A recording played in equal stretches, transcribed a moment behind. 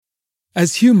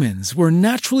As humans, we're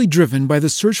naturally driven by the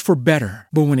search for better.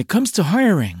 But when it comes to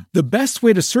hiring, the best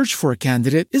way to search for a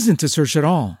candidate isn't to search at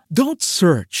all. Don't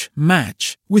search,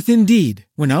 match with Indeed.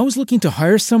 When I was looking to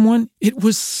hire someone, it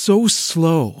was so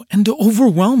slow and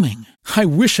overwhelming. I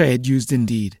wish I had used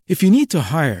Indeed. If you need to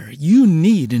hire, you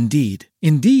need Indeed.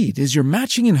 Indeed is your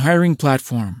matching and hiring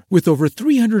platform with over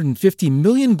 350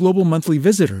 million global monthly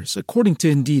visitors, according to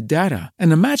Indeed data,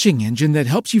 and a matching engine that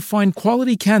helps you find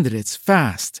quality candidates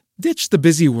fast. Ditch the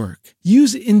busy work.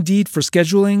 Use Indeed for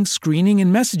scheduling, screening,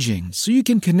 and messaging so you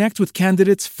can connect with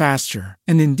candidates faster.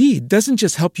 And Indeed doesn't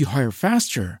just help you hire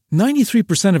faster.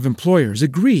 93% of employers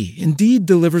agree Indeed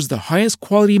delivers the highest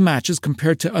quality matches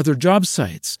compared to other job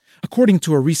sites, according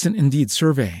to a recent Indeed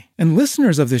survey. And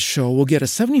listeners of this show will get a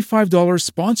 $75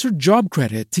 sponsored job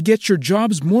credit to get your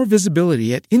jobs more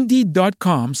visibility at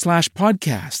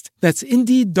Indeed.com/podcast. That's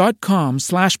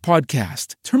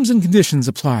Indeed.com/podcast. Terms and conditions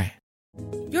apply.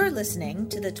 You're listening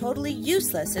to the Totally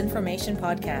Useless Information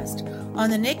Podcast on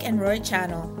the Nick and Roy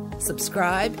channel.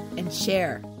 Subscribe and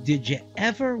share. Did you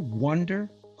ever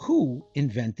wonder who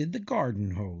invented the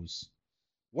garden hose?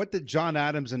 What did John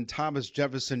Adams and Thomas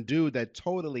Jefferson do that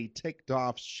totally ticked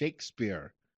off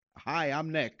Shakespeare? Hi,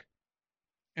 I'm Nick.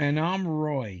 And I'm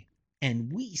Roy.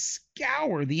 And we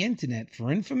scour the internet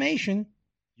for information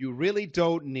you really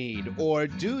don't need, or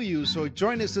do you? So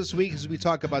join us this week as we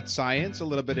talk about science, a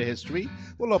little bit of history.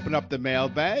 We'll open up the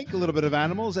mailbag, a little bit of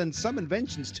animals, and some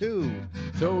inventions too.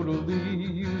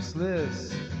 Totally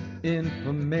useless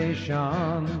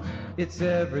information. It's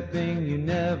everything you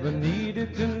never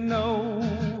needed to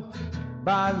know.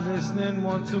 By listening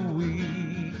once a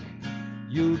week,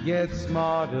 you'll get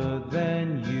smarter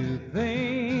than you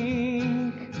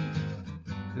think.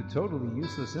 The Totally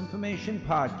Useless Information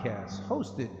Podcast,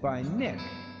 hosted by Nick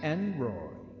and Roy.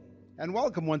 And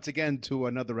welcome once again to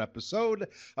another episode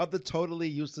of the Totally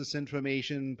Useless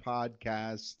Information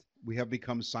Podcast. We have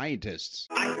become scientists.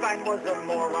 Einstein was a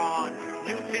moron.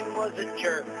 Newton was a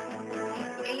jerk.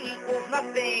 E equals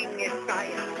nothing. It's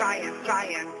science, science,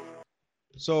 science.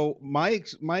 So my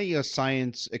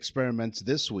science experiments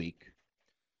this week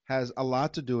has a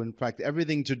lot to do, in fact,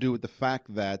 everything to do with the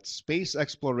fact that space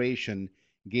exploration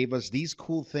gave us these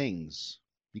cool things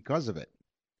because of it.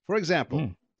 For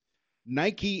example,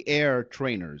 Nike Air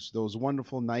trainers, those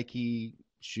wonderful Nike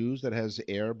shoes that has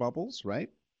air bubbles,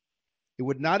 right? It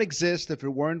would not exist if it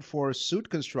weren't for suit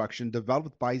construction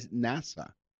developed by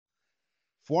NASA.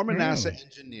 Former NASA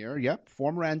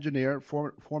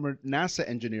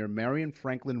engineer Marion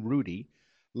Franklin Rudy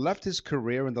left his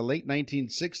career in the late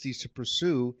 1960s to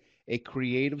pursue a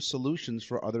creative solutions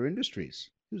for other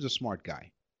industries. He was a smart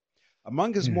guy.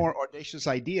 Among his more audacious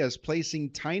ideas,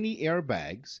 placing tiny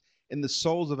airbags in the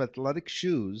soles of athletic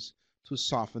shoes to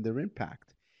soften their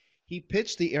impact. He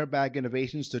pitched the airbag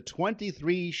innovations to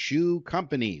 23 shoe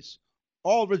companies.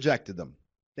 All rejected them.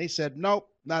 They said, nope,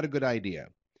 not a good idea.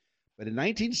 But in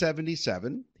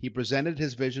 1977, he presented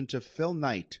his vision to Phil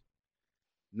Knight,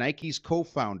 Nike's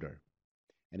co-founder,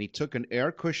 and he took an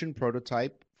air cushion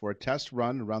prototype for a test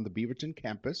run around the Beaverton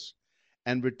campus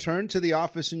and returned to the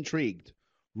office intrigued.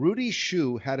 Rudy's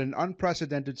shoe had an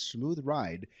unprecedented smooth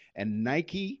ride, and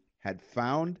Nike had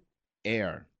found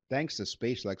air, thanks to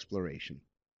space exploration.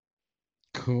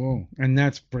 Cool. And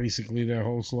that's basically their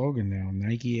whole slogan now,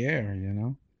 Nike Air, you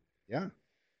know? Yeah.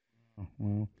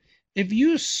 Well, if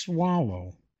you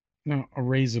swallow a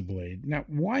razor blade, now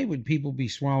why would people be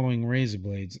swallowing razor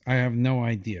blades? I have no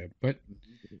idea. But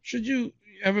should you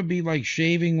ever be like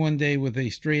shaving one day with a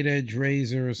straight edge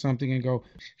razor or something and go,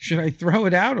 should I throw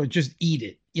it out or just eat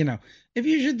it? You know, if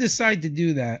you should decide to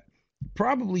do that,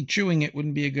 probably chewing it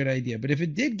wouldn't be a good idea. But if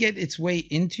it did get its way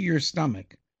into your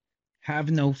stomach, have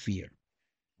no fear.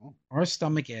 Our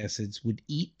stomach acids would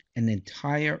eat an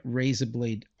entire razor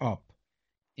blade up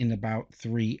in about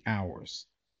 3 hours.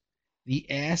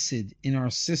 The acid in our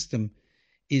system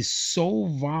is so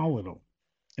volatile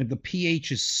and the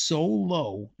pH is so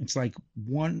low, it's like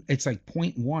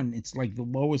 0.1. It's like the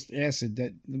lowest acid,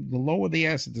 that the lower the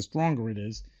acid, the stronger it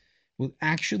is, will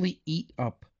actually eat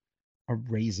up a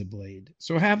razor blade.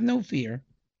 So have no fear.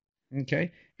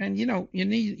 Okay. And you know, you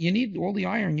need all the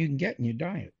iron you can get in your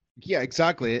diet. Yeah,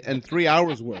 exactly. And 3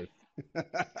 hours worth.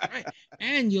 Right.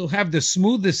 And you'll have the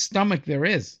smoothest stomach there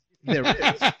is. There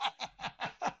is.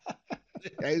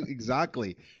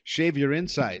 Exactly. Shave your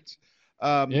insides.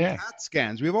 CAT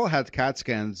scans. We've all had CAT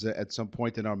scans at some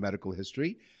point in our medical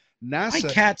history. NASA. My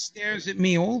cat stares at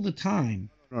me all the time.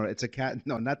 No, it's a cat.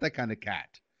 No, not that kind of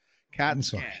cat. CAT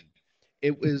scan.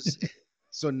 It was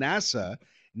so NASA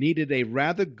needed a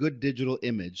rather good digital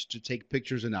image to take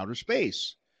pictures in outer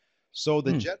space. So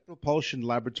the Jet Propulsion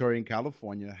Laboratory in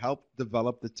California helped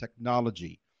develop the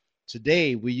technology.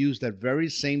 Today, we use that very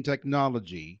same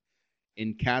technology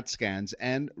in CAT scans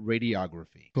and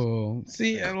radiography. Cool.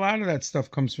 See, a lot of that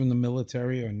stuff comes from the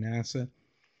military or NASA.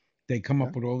 They come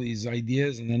up with all these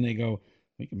ideas and then they go,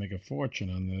 we can make a fortune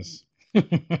on this.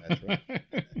 That's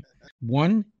right.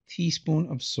 1 teaspoon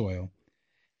of soil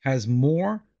has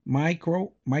more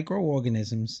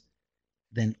microorganisms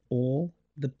than all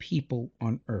the people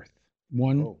on Earth.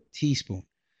 1 teaspoon.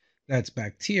 That's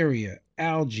bacteria,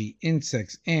 algae,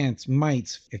 insects, ants,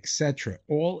 mites, etc.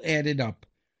 All added up.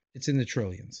 It's in the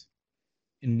trillions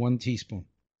in 1 teaspoon.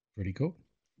 Pretty cool.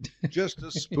 Just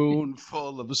a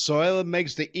spoonful of soil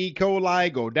makes the E.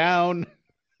 coli go down.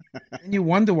 And you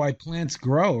wonder why plants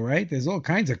grow, right? There's all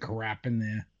kinds of crap in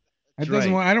there. I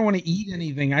don't want to eat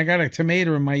anything. I got a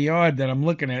tomato in my yard that I'm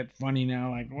looking at funny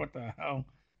now. Like, what the hell?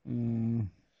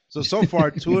 So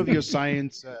far, 2 of your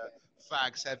science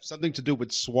facts have something to do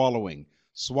with swallowing.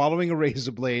 Swallowing a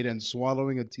razor blade and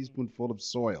swallowing a teaspoonful of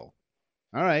soil.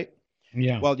 All right.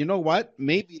 Yeah. Well, you know what?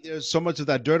 Maybe there's so much of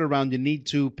that dirt around you need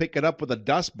to pick it up with a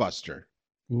dust buster.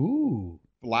 Ooh.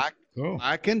 Black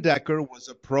 & Decker was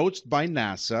approached by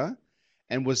NASA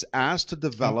and was asked to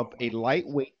develop a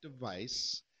lightweight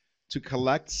device to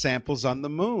collect samples on the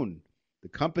moon. The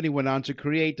company went on to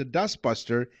create the dust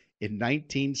buster in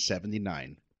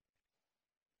 1979.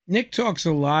 Nick talks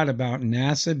a lot about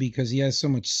NASA because he has so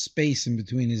much space in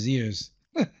between his ears.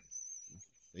 There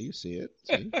you see it.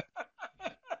 See?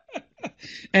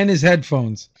 And his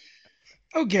headphones.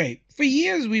 Okay, for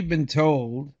years we've been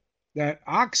told that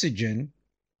oxygen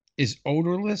is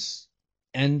odorless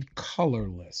and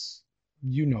colorless.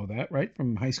 You know that, right,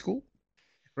 from high school?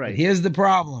 Right. But here's the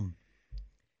problem.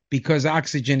 Because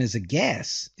oxygen is a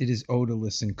gas, it is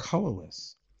odorless and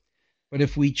colorless. But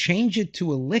if we change it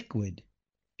to a liquid,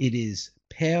 it is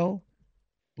pale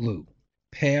blue,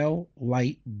 pale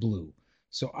light blue.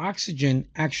 So oxygen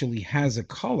actually has a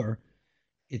color.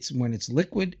 It's when it's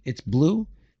liquid, it's blue.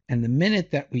 And the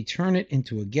minute that we turn it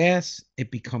into a gas,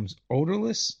 it becomes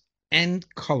odorless and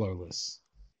colorless.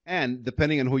 And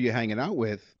depending on who you're hanging out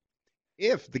with,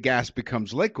 if the gas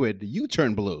becomes liquid, you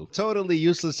turn blue. Totally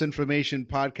Useless Information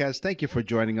Podcast. Thank you for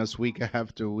joining us week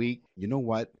after week. You know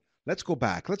what? Let's go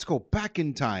back. Let's go back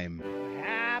in time. What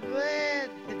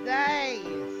happened today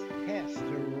is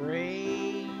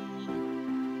history.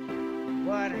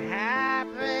 What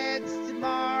happens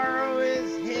tomorrow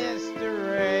is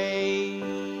history.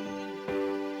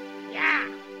 Yeah.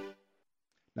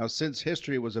 Now, since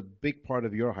history was a big part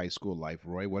of your high school life,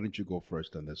 Roy, why don't you go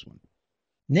first on this one?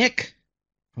 Nick,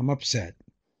 I'm upset.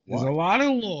 There's a lot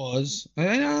of laws.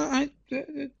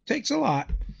 It takes a lot.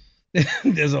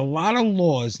 There's a lot of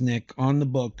laws, Nick, on the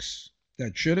books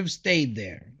that should have stayed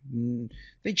there.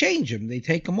 They change them. They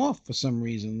take them off for some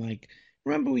reason. Like,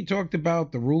 remember we talked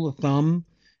about the rule of thumb?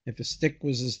 If a stick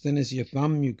was as thin as your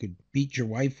thumb, you could beat your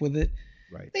wife with it.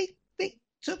 Right. They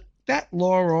took that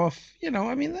law off. You know,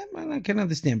 I mean, that I can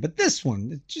understand. But this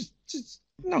one, it's just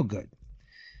no good.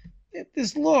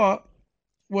 This law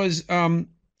was in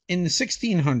the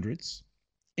 1600s.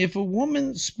 If a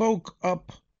woman spoke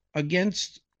up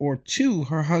against or to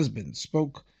her husband,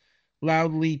 spoke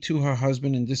loudly to her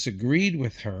husband and disagreed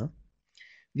with her,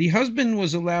 the husband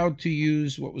was allowed to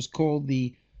use what was called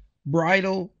the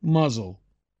bridal muzzle.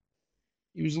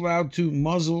 He was allowed to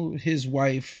muzzle his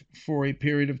wife for a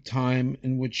period of time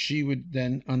in which she would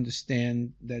then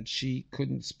understand that she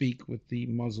couldn't speak with the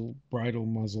bridal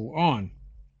muzzle on.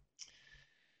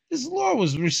 This law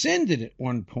was rescinded at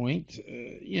one point,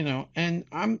 and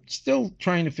I'm still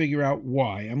trying to figure out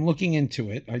why. I'm looking into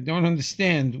it. I don't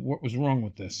understand what was wrong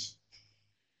with this.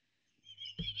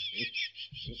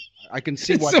 I can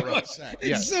see why you're upset.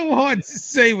 It's so hard to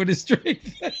say with a straight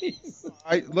face.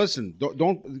 Listen,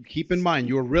 don't keep in mind,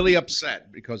 you're really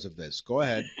upset because of this. Go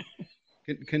ahead.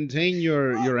 Contain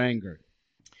your anger.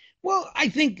 Well, I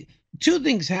think 2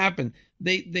 things happened.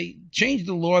 They changed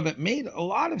the law that made a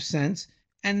lot of sense.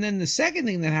 And then the second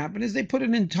thing that happened is they put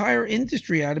an entire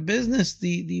industry out of business,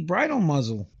 the bridal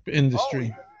muzzle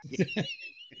industry. Oh,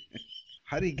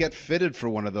 how do you get fitted for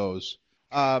one of those?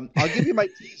 I'll give you my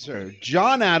teaser.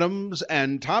 John Adams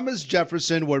and Thomas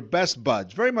Jefferson were best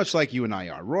buds, very much like you and I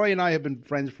are. Roy and I have been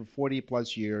friends for 40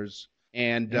 plus years,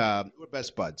 and we're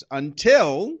best buds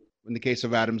until, in the case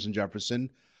of Adams and Jefferson,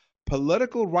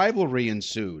 political rivalry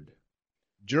ensued.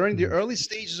 During the early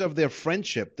stages of their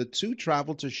friendship, the 2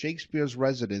 traveled to Shakespeare's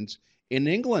residence in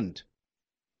England,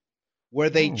 where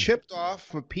they chipped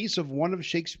off a piece of one of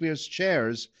Shakespeare's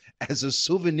chairs as a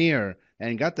souvenir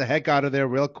and got the heck out of there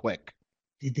real quick.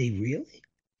 Did they really?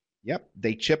 Yep,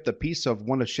 they chipped a piece of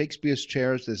one of Shakespeare's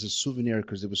chairs as a souvenir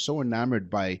because they were so enamored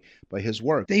by his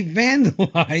work. They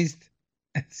vandalized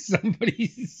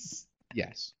somebody's.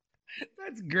 Yes.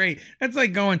 That's great. That's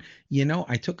like going,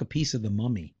 I took a piece of the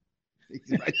mummy.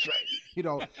 That's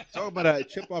right. Talk about a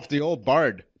chip off the old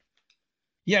bard.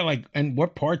 Yeah, like, and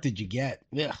what part did you get?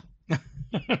 Yeah.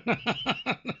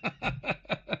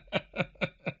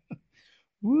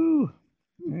 Woo.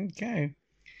 Okay.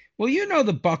 Well,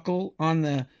 the buckle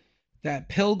on that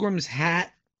pilgrim's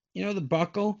hat. The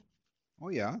buckle? Oh,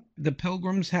 yeah. The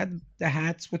pilgrims had the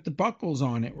hats with the buckles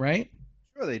on it, right?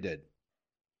 Sure they did.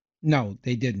 No,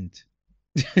 they didn't.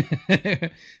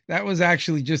 That was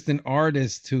actually just an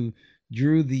artist who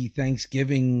drew the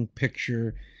Thanksgiving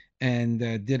picture and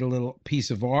did a little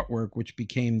piece of artwork, which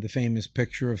became the famous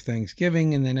picture of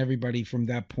Thanksgiving. And then everybody from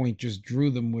that point just drew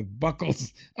them with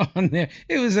buckles on there.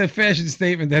 It was a fashion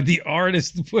statement that the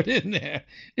artist put in there.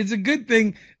 It's a good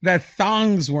thing that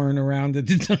thongs weren't around at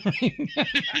the time.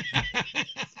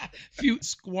 Few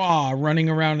squaw running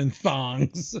around in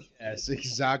thongs. Yes,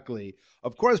 exactly.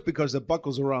 Of course, because the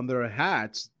buckles were on their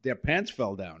hats, their pants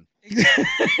fell down.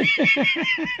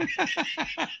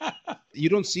 You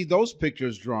don't see those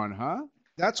pictures drawn, huh?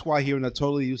 That's why here in the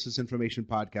Totally Useless Information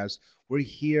Podcast, we're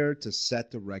here to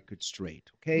set the record straight,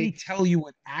 Let me okay? tell you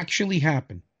what actually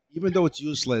happened. Even though it's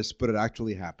useless, but it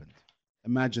actually happened.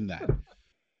 Imagine that.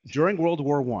 During World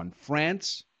War I,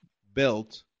 France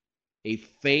built a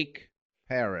fake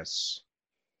Paris.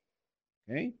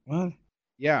 Okay? What?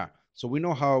 Yeah. So we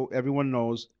know how everyone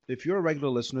knows. If you're a regular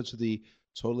listener to the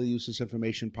Totally Useless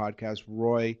Information Podcast,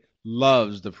 Roy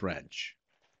loves the French.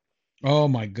 Oh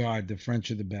my God, the French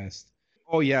are the best.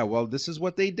 Oh yeah, well this is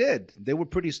what they did. They were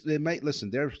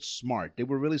they're smart. They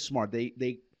were really smart.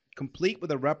 They complete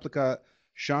with a replica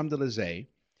Champs-Élysées.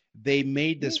 They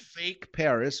made this fake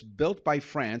Paris built by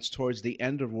France towards the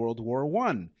end of World War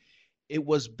I. It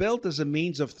was built as a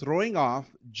means of throwing off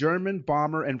German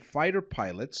bomber and fighter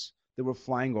pilots that were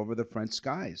flying over the French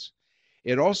skies.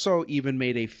 It also even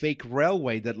made a fake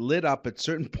railway that lit up at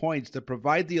certain points to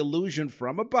provide the illusion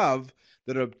from above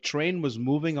that a train was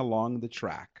moving along the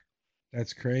track.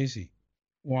 That's crazy.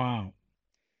 Wow.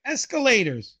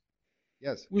 Escalators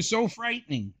Yes. were so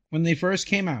frightening when they first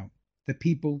came out that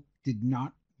people did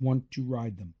not want to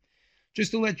ride them.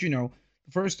 Just to let you know,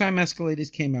 the first time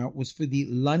escalators came out was for the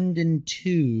London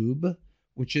Tube,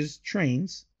 which is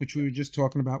trains, which we were just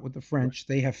talking about with the French.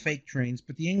 They have fake trains,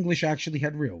 but the English actually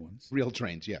had real ones. Real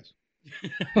trains, yes.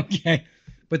 Okay.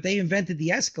 But they invented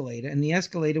the escalator, and the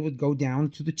escalator would go down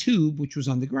to the tube, which was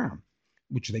underground,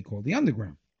 which they call the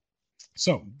underground.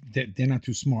 So they're not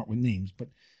too smart with names. But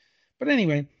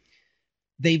anyway,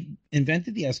 they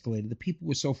invented the escalator. The people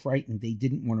were so frightened they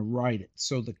didn't want to ride it.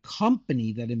 So the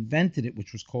company that invented it,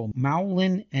 which was called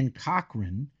Mowlin and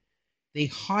Cochrane, they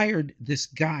hired this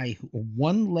guy, a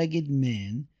one-legged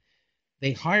man.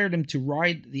 They hired him to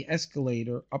ride the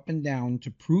escalator up and down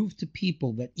to prove to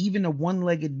people that even a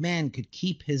one-legged man could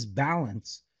keep his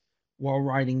balance while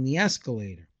riding the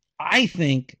escalator. I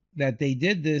think that they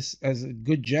did this as a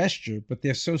good gesture, but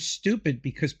they're so stupid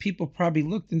because people probably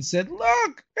looked and said,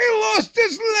 "Look, he lost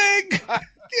his leg. The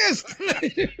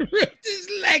escalator ripped his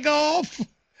leg off.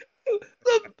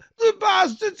 The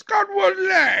bastard's got one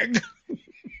leg.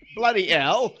 Bloody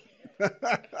hell.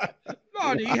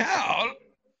 Bloody hell.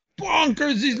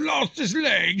 Bonkers, he's lost his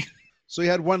leg." So he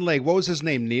had one leg. What was his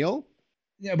name? Neil?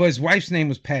 Yeah, but his wife's name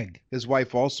was Peg. His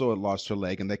wife also had lost her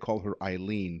leg, and they call her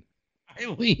Eileen.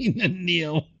 Eileen and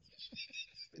Neil.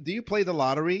 Do you play the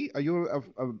lottery? Are you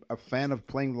a fan of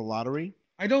playing the lottery?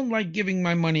 I don't like giving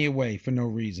my money away for no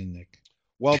reason, Nick.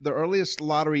 Well, the earliest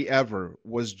lottery ever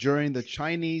was during the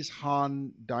Chinese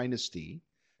Han Dynasty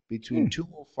between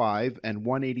 205 and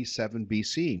 187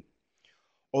 BC.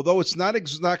 Although it's not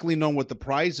exactly known what the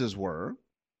prizes were,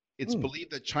 it's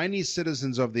believed that Chinese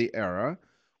citizens of the era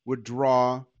would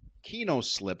draw keno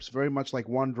slips, very much like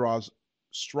one draws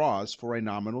straws for a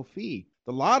nominal fee.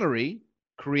 The lottery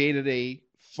created a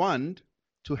fund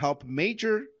to help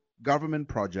major government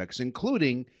projects,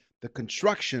 including the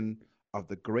construction of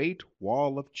the Great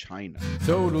Wall of China.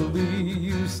 Totally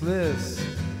useless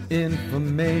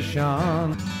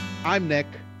information. I'm Nick.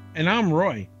 And I'm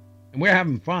Roy, and we're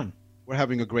having fun. We're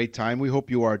having a great time. We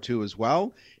hope you are too as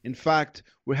well. In fact,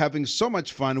 we're having so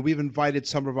much fun, we've invited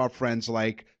some of our friends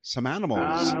like some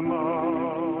animals.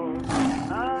 Animals,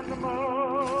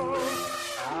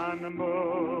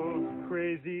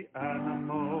 crazy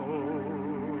animals.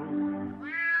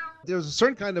 There's a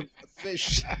certain kind of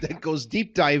fish that goes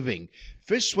deep diving.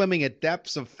 Fish swimming at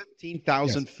depths of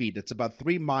 15,000 feet. It's about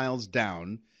 3 miles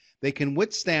down. They can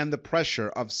withstand the pressure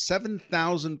of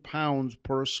 7,000 pounds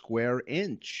per square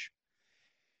inch.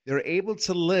 They're able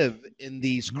to live in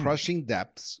these crushing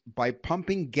depths by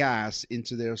pumping gas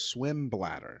into their swim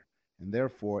bladder, and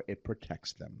therefore it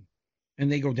protects them.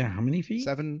 And they go down how many feet?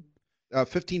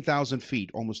 15,000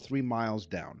 feet, almost 3 miles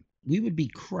down. We would be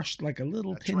crushed like a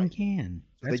little That's tin right. can.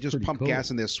 So they just pump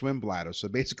gas in their swim bladder. So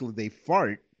basically they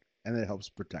fart, and it helps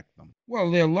protect them.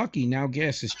 Well, they're lucky. Now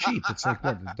gas is cheap. It's like,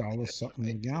 what, $1 something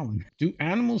a gallon. Do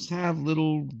animals have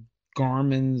little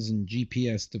Garmin's and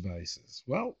GPS devices?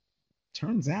 Well,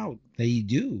 turns out they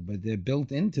do, but they're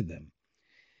built into them.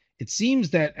 It seems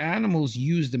that animals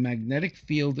use the magnetic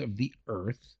field of the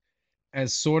Earth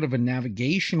as sort of a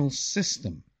navigational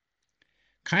system.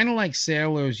 Kind of like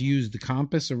sailors used the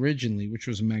compass originally, which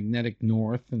was magnetic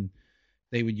north, and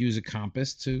they would use a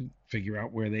compass to figure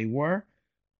out where they were.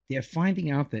 They're finding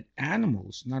out that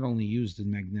animals not only use the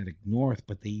magnetic north,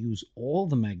 but they use all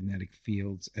the magnetic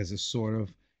fields as a sort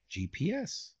of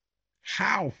GPS.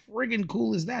 How friggin'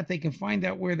 cool is that? They can find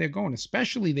out where they're going.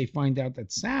 Especially they find out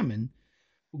that salmon,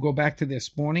 who go back to their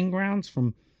spawning grounds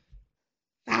from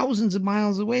thousands of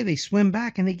miles away, they swim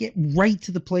back and they get right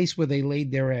to the place where they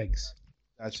laid their eggs.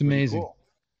 That's It's amazing. Cool.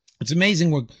 It's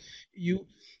amazing what you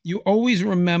always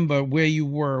remember where you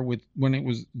were with when it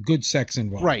was good sex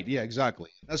involved. Right, yeah,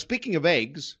 exactly. Now, speaking of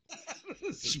eggs,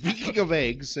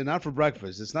 and not for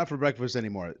breakfast, it's not for breakfast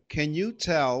anymore. Can you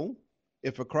tell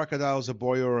if a crocodile is a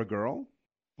boy or a girl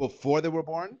before they were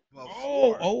born?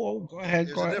 Oh, go ahead.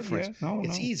 There's Go a ahead. difference. Yeah, no,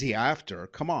 It's no. easy after.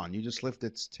 Come on, you just lift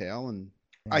its tail, and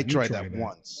Well, I you tried try that that.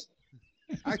 once.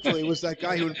 Actually, it was that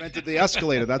guy who invented the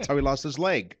escalator. That's how he lost his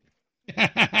leg.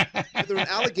 Whether an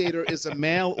alligator is a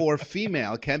male or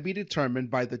female can be determined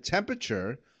by the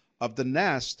temperature of the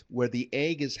nest where the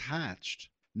egg is hatched.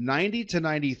 90 to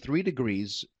 93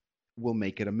 degrees will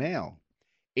make it a male.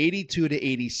 82 to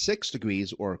 86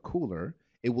 degrees or cooler,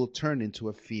 it will turn into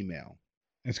a female.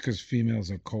 That's because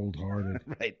females are cold-hearted.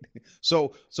 Right.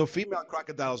 So female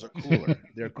crocodiles are cooler.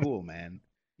 They're cool, man.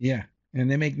 Yeah, and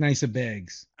they make nicer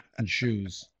bags and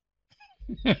shoes.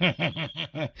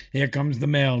 Here comes the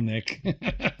male, Nick.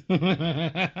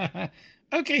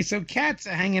 Okay, so cats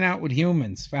are hanging out with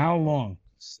humans for how long?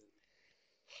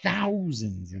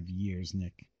 Thousands of years,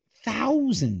 Nick.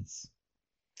 Thousands.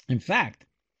 In fact,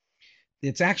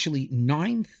 it's actually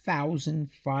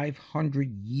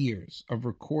 9,500 years of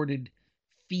recorded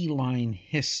feline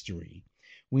history.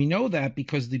 We know that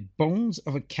because the bones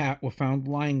of a cat were found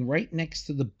lying right next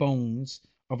to the bones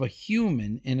of a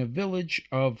human in a village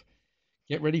of,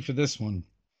 get ready for this one,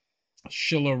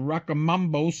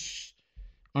 Shilarakambos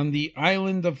on the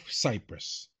island of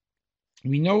Cyprus.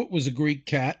 We know it was a Greek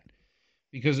cat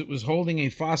because it was holding a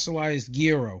fossilized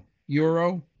gyro.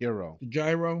 Hero.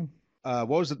 Gyro? What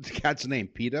was the cat's name?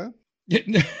 PETA?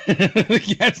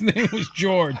 The cat's name was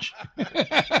George.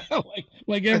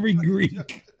 like every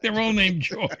Greek. They're all named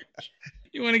George.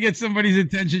 You want to get somebody's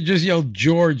attention, just yell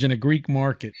George in a Greek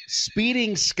market.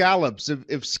 Speeding scallops.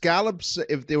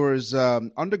 If there was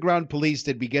underground police,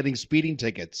 they'd be getting speeding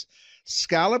tickets.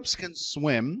 Scallops can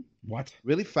swim What?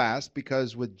 really fast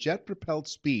because with jet-propelled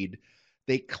speed,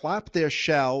 they clap their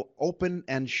shell open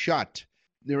and shut.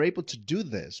 They're able to do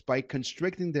this by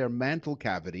constricting their mantle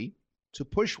cavity to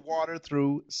push water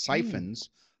through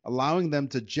siphons, allowing them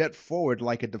to jet forward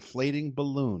like a deflating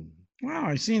balloon. Wow,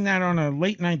 I've seen that on a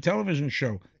late night television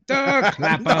show. Duh,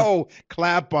 clap up. No,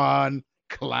 clap on,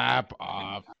 clap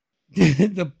off.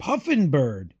 The puffin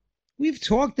bird. We've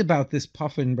talked about this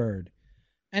puffin bird,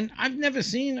 and I've never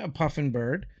seen a puffin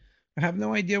bird. I have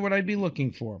no idea what I'd be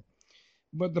looking for.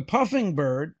 But the puffing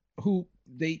bird, who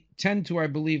they tend to, I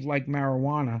believe, like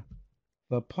marijuana,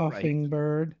 the puffing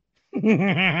bird.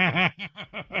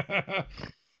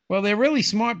 Well, they're really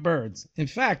smart birds. In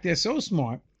fact, they're so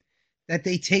smart that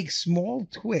they take small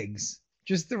twigs,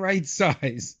 just the right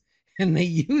size, and they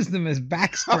use them as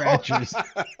back scratchers.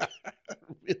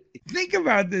 Really? Think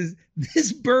about this.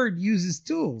 This bird uses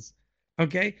tools.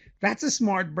 Okay? That's a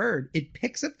smart bird. It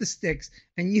picks up the sticks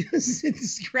and uses it to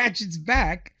scratch its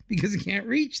back because it can't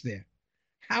reach there.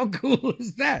 How cool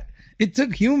is that? It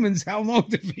took humans how long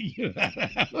to figure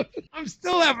that out? I'm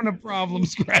still having a problem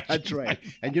scratching. That's right.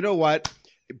 And you know what?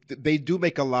 They do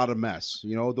make a lot of mess.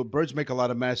 You know, the birds make a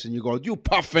lot of mess, and you go, "You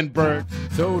puffin' bird."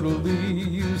 Totally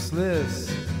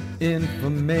useless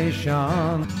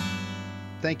information.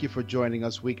 Thank you for joining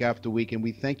us week after week, and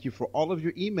we thank you for all of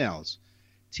your emails.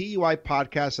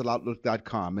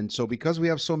 TUIpodcast@outlook.com. And so because we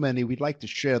have so many, we'd like to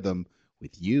share them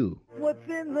with you. What's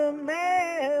in the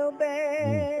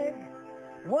mailbag?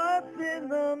 What's in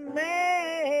the mail?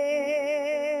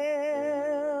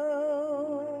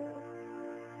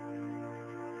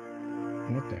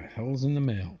 What the hell's in the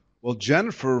mail? Well,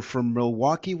 Jennifer from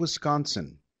Milwaukee,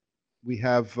 Wisconsin. We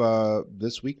have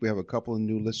this week, we have a couple of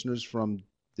new listeners from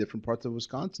different parts of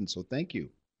Wisconsin, so thank you.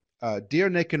 Dear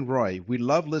Nick and Roy, we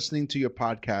love listening to your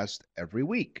podcast every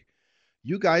week.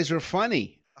 You guys are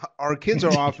funny. Our kids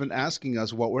are often asking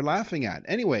us what we're laughing at.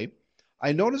 Anyway,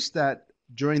 I noticed that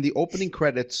during the opening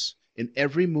credits in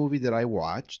every movie that I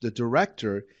watch, the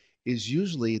director is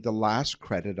usually the last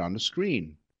credit on the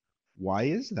screen. Why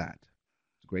is that?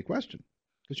 It's a great question.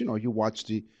 Because, you watch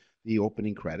the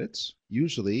opening credits.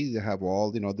 Usually they have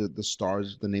all, the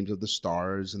stars, the names of the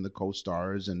stars and the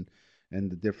co-stars and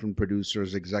the different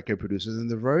producers, executive producers. And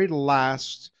the very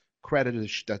last credit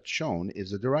that's shown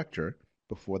is the director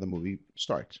before the movie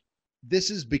starts.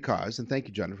 This is because, and thank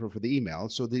you, Jennifer, for the email.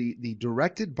 So the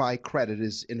directed by credit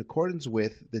is in accordance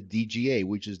with the DGA,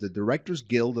 which is the Directors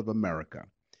Guild of America.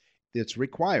 It's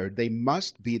required. They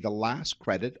must be the last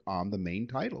credit on the main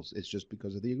titles. It's just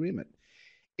because of the agreement.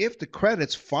 If the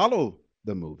credits follow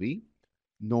the movie,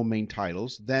 no main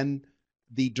titles, then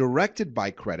the directed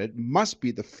by credit must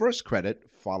be the first credit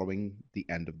following the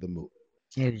end of the movie.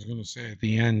 I was going to say at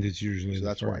the end, it's usually So the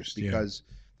that's first. right, because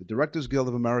the Directors Guild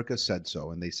of America said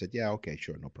so, and they said, yeah, okay,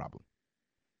 sure, no problem.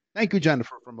 Thank you,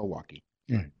 Jennifer from Milwaukee.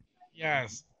 Yeah.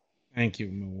 Yes. Thank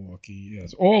you, Milwaukee.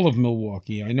 Yes, all of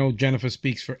Milwaukee. I know Jennifer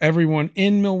speaks for everyone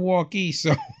in Milwaukee,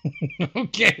 so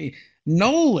okay.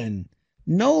 Nolan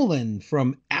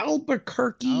from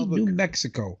Albuquerque, New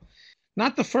Mexico.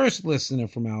 Not the first listener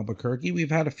from Albuquerque.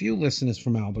 We've had a few listeners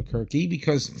from Albuquerque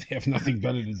because they have nothing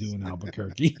better to do in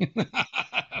Albuquerque.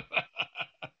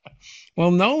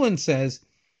 Well, Nolan says,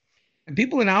 and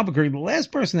people in Albuquerque, the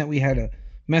last person that we had a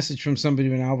message from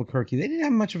somebody in Albuquerque, they didn't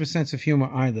have much of a sense of humor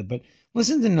either. But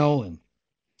listen to Nolan.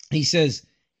 He says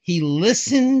he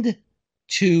listened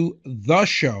to the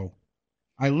show.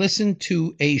 I listened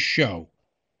to a show,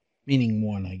 meaning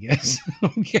one, I guess.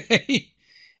 Okay.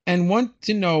 And want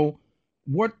to know,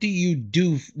 what do you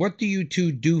two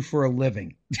do for a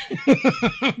living?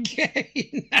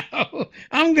 Okay. Now,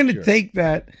 I'm going to take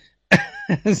that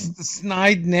as the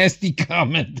snide, nasty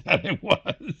comment that it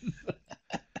was.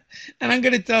 And I'm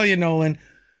going to tell you, Nolan,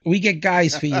 we get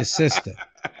guys for your sister.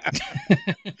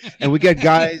 And we get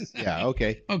guys. Yeah,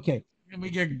 okay. Okay. And we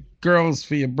get girls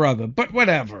for your brother, but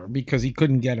whatever, because he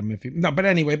couldn't get them but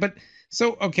anyway,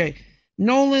 okay.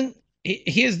 Nolan,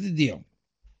 here's the deal.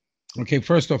 Okay,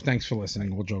 first off, thanks for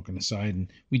listening. All joking aside,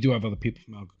 and we do have other people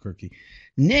from Albuquerque.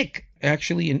 Nick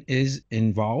actually is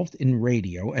involved in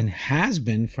radio and has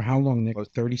been for how long, Nick?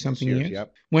 30-something years?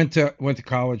 Yep. Went to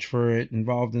college for it,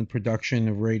 involved in production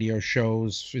of radio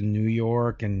shows in New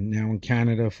York and now in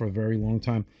Canada for a very long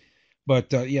time.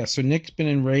 But so Nick's been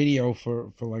in radio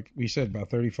for like we said, about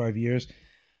 35 years.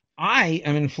 I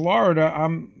am in Florida.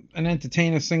 I'm an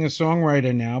entertainer, singer,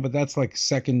 songwriter now, but that's like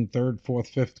second, third, fourth,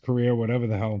 fifth career, whatever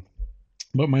the hell.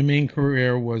 But my main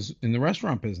career was in the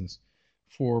restaurant business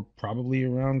for probably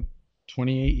around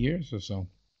 28 years or so.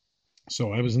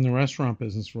 So I was in the restaurant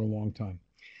business for a long time.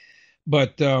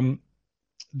 But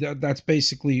that's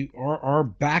basically our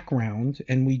background.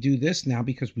 And we do this now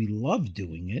because we love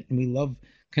doing it and we love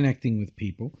connecting with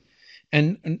people.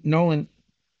 And Nolan,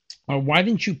 why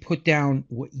didn't you put down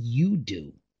what you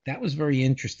do? That was very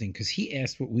interesting because he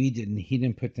asked what we did and he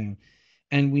didn't put down.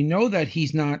 And we know that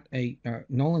he's not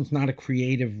Nolan's not a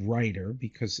creative writer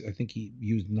because I think he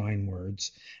used 9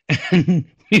 words. And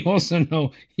we also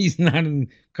know he's not in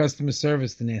customer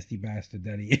service, the nasty bastard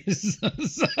that he is.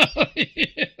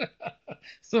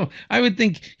 So I would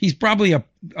think he's probably a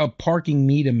parking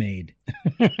meter maid.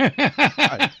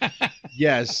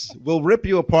 Yes, we'll rip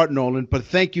you apart, Nolan, but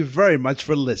thank you very much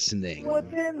for listening.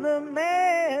 What's in the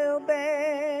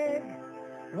mailbag?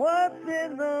 What's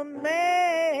in the mail?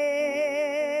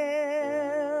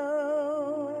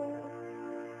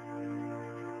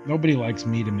 Nobody likes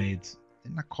meter maids.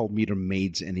 They're not called meter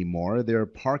maids anymore. They're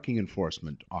parking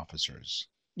enforcement officers.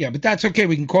 Yeah, but that's okay.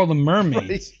 We can call them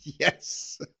mermaids.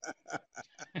 Yes.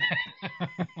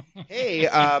 Hey,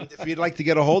 if you'd like to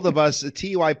get a hold of us,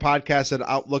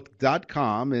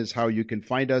 TUIpodcast@outlook.com is how you can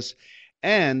find us.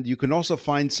 And you can also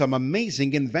find some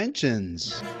amazing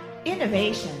inventions.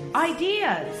 Innovation,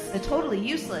 ideas. The Totally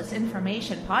Useless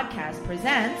Information Podcast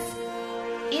presents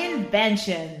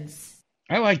Inventions.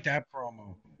 I like that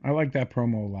promo. I like that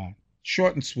promo a lot.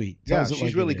 Short and sweet. Yeah, Tells it she's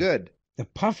like really it is. good. The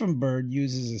puffin bird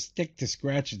uses a stick to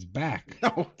scratch its back.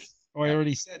 No. Oh, I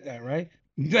already said that, right?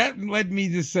 That led me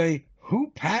to say,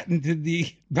 who patented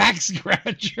the back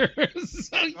scratchers?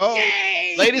 Oh,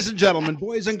 Yay! ladies and gentlemen,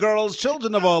 boys and girls,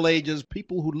 children of all ages,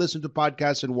 people who listen to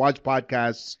podcasts and watch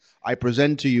podcasts, I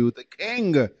present to you the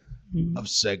king of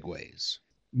segues.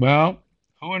 Well,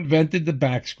 Who invented the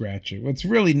back scratcher? What's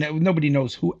really nobody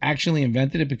knows who actually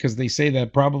invented it because they say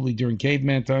that probably during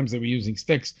caveman times they were using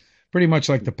sticks, pretty much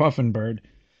like the puffin bird.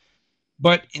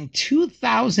 But in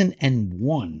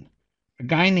 2001, a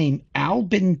guy named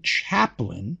Albin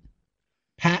Chaplin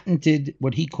patented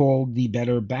what he called the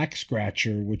better back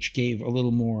scratcher, which gave a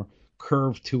little more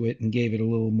curve to it and gave it a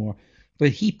little more. But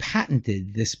he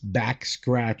patented this back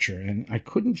scratcher, and I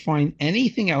couldn't find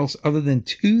anything else other than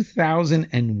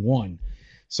 2001.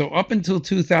 So up until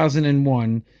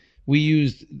 2001, we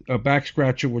used a back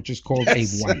scratcher, which is called a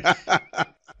wife.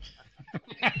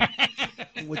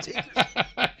 What's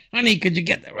Honey, could you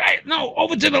get that right? No,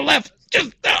 over to the left.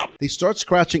 Just stop. They start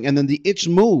scratching, and then the itch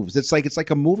moves. It's like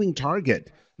a moving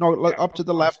target. No, up to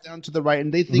the left, down to the right,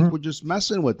 and they think we're just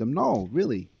messing with them. No,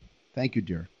 really. Thank you,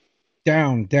 dear.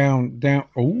 Down, down, down.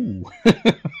 Oh,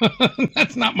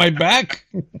 that's not my back.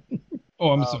 Oh,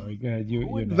 I'm sorry. Go ahead.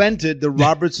 Who invented the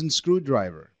Robertson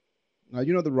screwdriver? Now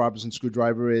you know the Robertson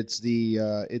screwdriver. It's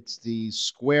the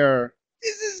square.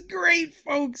 This is great,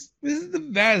 folks. This is the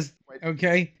best.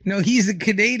 Okay. No, he's a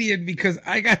Canadian because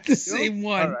I got the same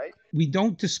one. All right. We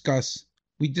discuss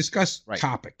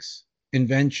topics,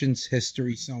 inventions,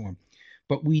 history, so on.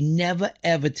 But we never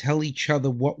ever tell each other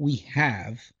what we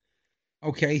have.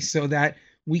 Okay, so that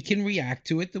we can react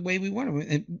to it the way we want to.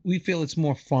 And we feel it's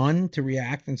more fun to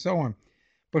react and so on.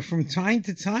 But from time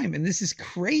to time, and this is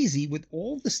crazy, with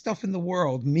all the stuff in the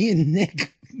world, me and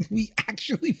Nick, we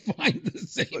actually find the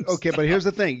same Okay, stuff. but here's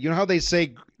the thing. You know how they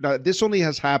say, this only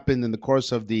has happened in the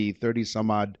course of the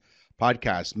 30-some-odd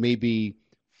podcast, maybe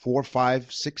 4,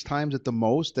 5, 6 times at the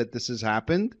most that this has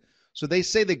happened. So they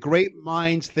say that great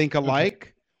minds think alike.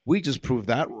 Okay. We just proved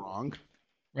that wrong.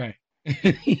 Right.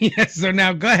 Yes, so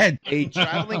now go ahead. A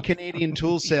traveling Canadian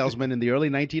tool salesman in the early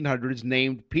 1900s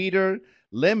named Peter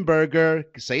Limburger,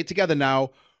 say it together now,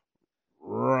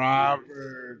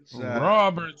 Roberts.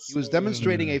 He was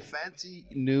demonstrating a fancy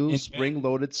new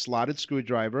spring-loaded slotted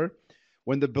screwdriver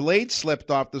when the blade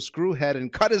slipped off the screw head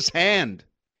and cut his hand.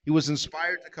 He was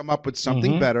inspired to come up with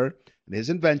something better, and his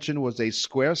invention was a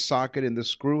square socket in the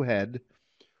screw head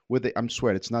with a, I'm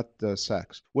swearing, it's not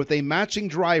sex, with a matching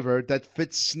driver that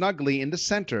fits snugly in the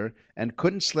center and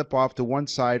couldn't slip off to one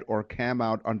side or cam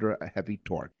out under a heavy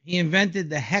torque. He invented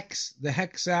the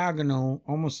hexagonal,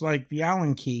 almost like the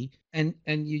Allen key, and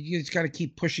you just got to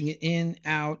keep pushing it in,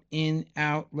 out,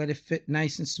 let it fit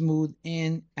nice and smooth,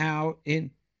 in, out,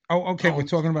 in. Oh, okay, we're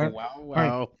talking about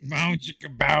wow. Bow,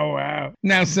 chicka, bow, wow.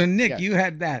 Now, so Nick, you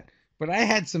had that, but I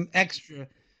had some extra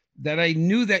that I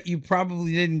knew that you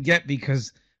probably didn't get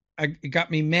because it got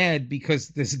me mad because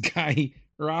this guy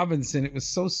Robinson, it was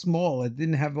so small, it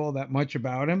didn't have all that much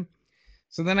about him.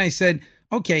 So then I said,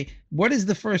 okay, what is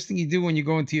the first thing you do when you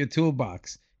go into your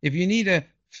toolbox? If you need a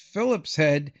Phillips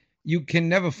head, you can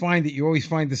never find it. You always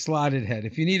find the slotted head.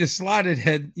 If you need a slotted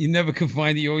head, you never can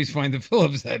find it. You always find the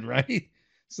Phillips head, right?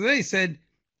 So they said,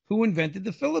 who invented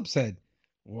the Phillips head?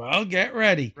 Well, get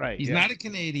ready. Right. He's not a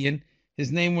Canadian.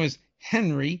 His name was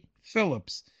Henry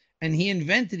Phillips. And he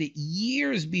invented it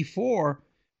years before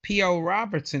P.O.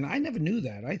 Robertson. I never knew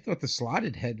that. I thought the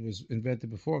slotted head was invented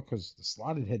before because the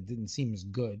slotted head didn't seem as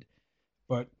good.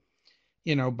 But,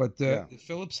 the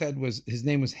Phillips head his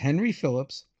name was Henry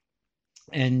Phillips.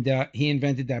 And he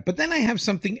invented that. But then I have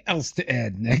something else to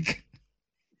add, Nick.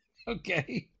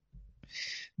 Okay.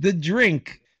 The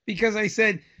drink. Because I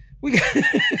said, we got...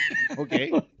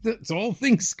 Okay. It's all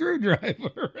things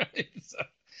screwdriver, right? So,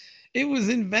 it was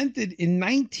invented in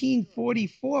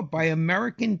 1944 by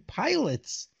American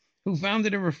pilots who found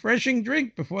it a refreshing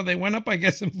drink before they went up, I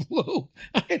guess, and flew.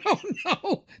 I don't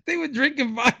know. They were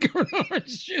drinking vodka and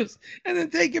orange juice and then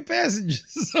taking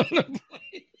passengers on a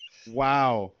plane.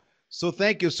 Wow. So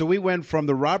thank you. So we went from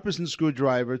the Robertson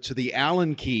screwdriver to the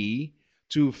Allen key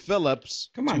to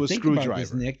Phillips to a think screwdriver. About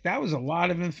this, Nick. That was a lot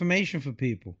of information for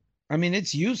people. I mean,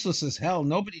 it's useless as hell.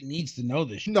 Nobody needs to know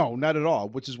this shit. No, not at all,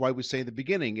 which is why we say in the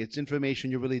beginning, it's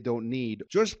information you really don't need.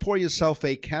 Just pour yourself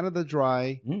a Canada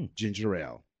Dry ginger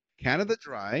ale. Canada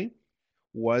Dry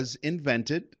was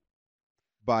invented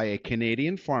by a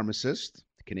Canadian pharmacist.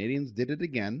 The Canadians did it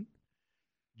again.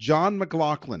 John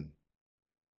McLaughlin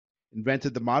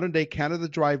invented the modern-day Canada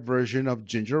Dry version of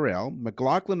ginger ale.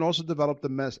 McLaughlin also developed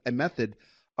a method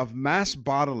of mass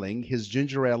bottling his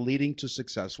ginger ale, leading to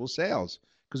successful sales.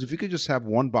 Because if you could just have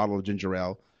one bottle of ginger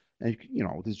ale, and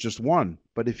there's just one.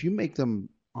 But if you make them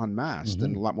en masse,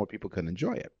 then a lot more people can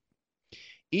enjoy it.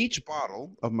 Each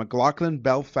bottle of McLaughlin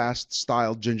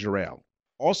Belfast-style ginger ale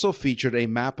also featured a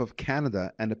map of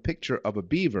Canada and a picture of a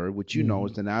beaver, which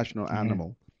is the national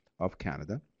animal of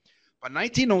Canada. By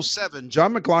 1907,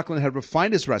 John McLaughlin had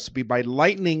refined his recipe by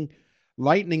lightening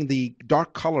lightening the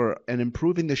dark color and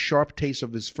improving the sharp taste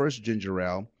of his first ginger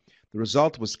ale. The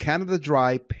result was Canada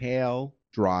Dry Pale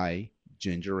Dry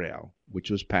Ginger Ale, which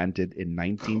was patented in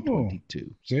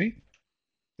 1922. See?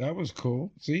 That was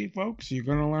cool. See, folks, you're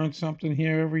going to learn something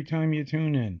here every time you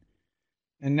tune in.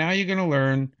 And now you're going to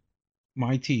learn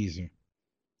my teaser.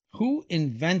 Who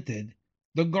invented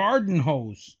the garden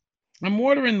hose? I'm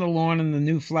watering the lawn and the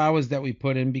new flowers that we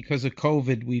put in. Because of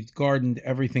COVID, we've gardened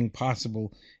everything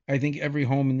possible. I think every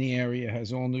home in the area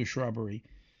has all new shrubbery.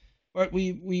 But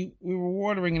we were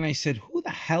watering, and I said, who the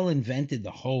hell invented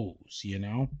the hose, you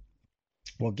know?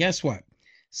 Well, guess what?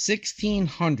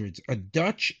 1600s, a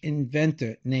Dutch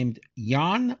inventor named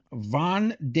Jan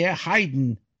van der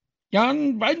Heyden.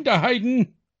 Jan van der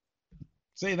Heyden.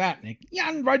 Say that, Nick.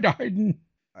 Jan van der Heyden.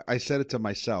 I said it to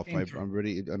myself. I'm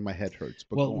ready, and my head hurts.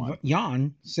 But go on.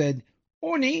 Jan said,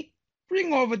 Orny,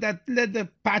 bring over that leather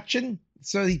patchen.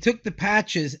 So he took the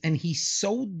patches and he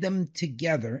sewed them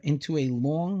together into a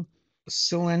long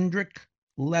cylindric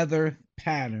leather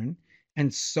pattern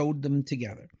and sewed them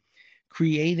together,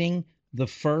 creating the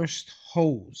first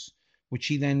hose, which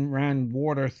he then ran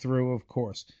water through, of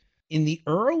course. In the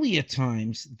earlier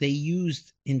times, they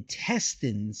used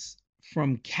intestines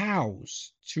from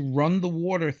cows to run the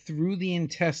water through the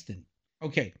intestine.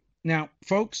 Okay, now,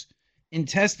 folks,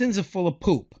 intestines are full of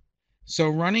poop. So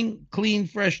running clean,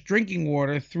 fresh drinking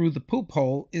water through the poop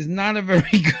hole is not a very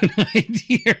good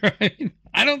idea, right?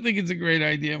 I don't think it's a great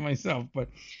idea myself, but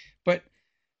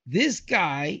this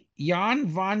guy, Jan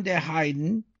van der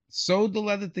Heyden, sewed the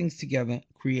leather things together,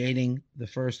 creating the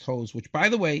first hose, which, by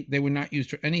the way, they were not used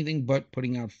for anything but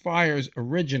putting out fires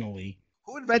originally.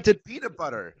 Who invented peanut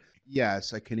butter?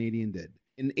 Yes, a Canadian did.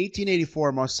 In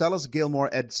 1884, Marcellus Gilmore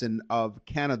Edson of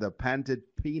Canada patented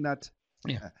peanut.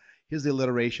 Yeah. Here's the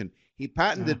alliteration. He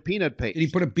patented peanut paste. Did he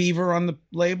put a beaver on the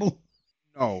label?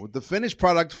 No, the finished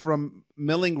product from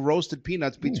milling roasted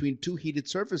peanuts between two heated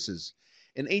surfaces.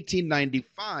 In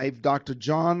 1895, Dr.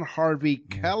 John Harvey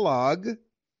Kellogg, the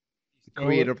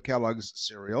creator of Kellogg's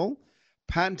cereal,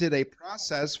 patented a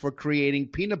process for creating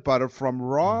peanut butter from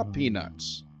raw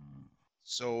peanuts.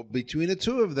 So between the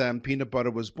two of them, peanut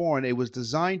butter was born. It was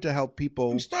designed to help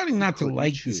people. I'm starting not to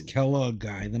like this Kellogg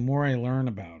guy the more I learn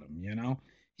about him, you know?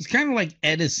 He's kind of like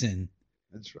Edison.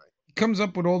 That's right. He comes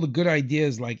up with all the good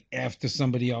ideas like after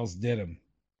somebody else did them.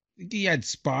 I think he had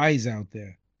spies out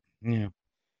there. Yeah.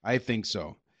 I think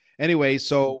so. Anyway,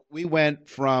 so we went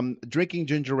from drinking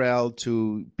ginger ale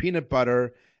to peanut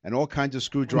butter and all kinds of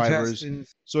screwdrivers.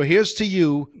 So here's to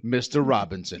you, Mr.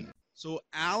 Robinson. So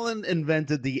Allen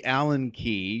invented the Allen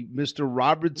key. Mr.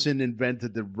 Robertson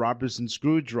invented the Robertson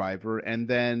screwdriver, and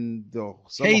then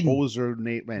some hoser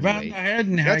name.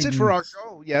 Anyway, that's it for our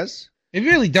show. Yes, it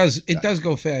really does. It does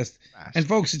go fast. And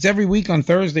folks, it's every week on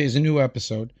Thursday is a new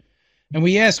episode, and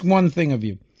we ask one thing of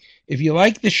you: if you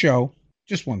like the show,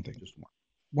 just one thing.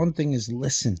 One thing is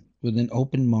listen with an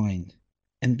open mind,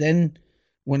 and then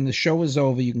when the show is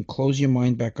over, you can close your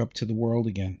mind back up to the world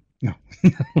again. No,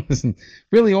 listen,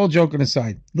 really, all joking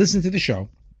aside, listen to the show.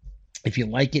 If you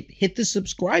like it, hit the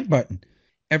subscribe button.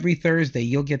 Every Thursday,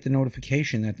 you'll get the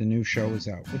notification that the new show is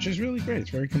out, which is really great. It's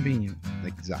very convenient.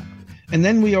 Exactly. And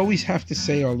then we always have to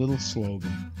say our little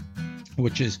slogan,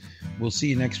 which is, we'll see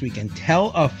you next week. And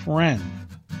tell a friend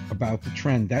about the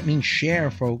trend. That means share,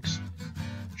 folks.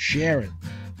 Share it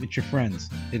with your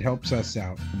friends. It helps us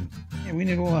out. Yeah, we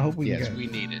need all the help we can get. Yes, we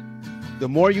need it. The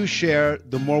more you share,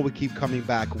 the more we keep coming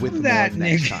back with that, more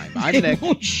Nick. Next time. I'm Nick.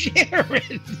 Won't share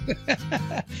it.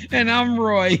 And I'm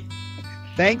Roy.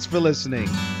 Thanks for listening.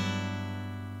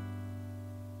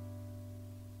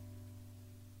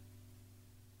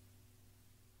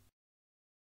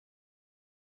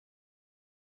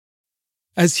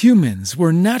 As humans,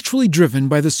 we're naturally driven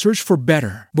by the search for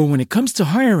better. But when it comes to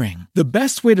hiring, the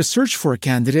best way to search for a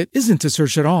candidate isn't to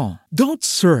search at all. Don't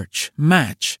search,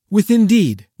 match with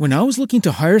Indeed. When I was looking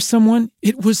to hire someone,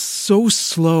 it was so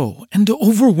slow and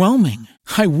overwhelming.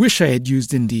 I wish I had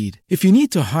used Indeed. If you need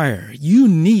to hire, you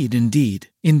need Indeed.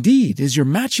 Indeed is your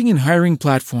matching and hiring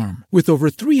platform with over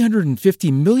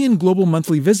 350 million global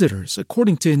monthly visitors,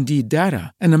 according to Indeed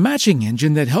data, and a matching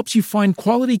engine that helps you find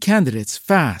quality candidates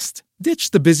fast.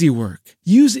 Ditch the busy work.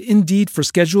 Use Indeed for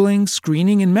scheduling,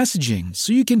 screening, and messaging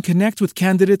so you can connect with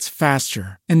candidates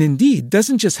faster. And Indeed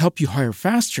doesn't just help you hire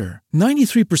faster.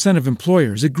 93% of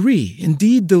employers agree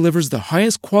Indeed delivers the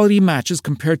highest quality matches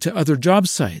compared to other job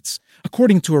sites,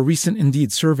 according to a recent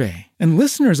Indeed survey. And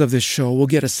listeners of this show will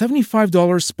get a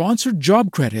 $75 sponsored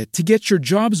job credit to get your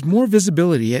jobs more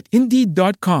visibility at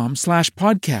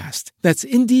Indeed.com/podcast. That's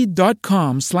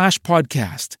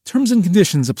Indeed.com/podcast. Terms and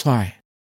conditions apply.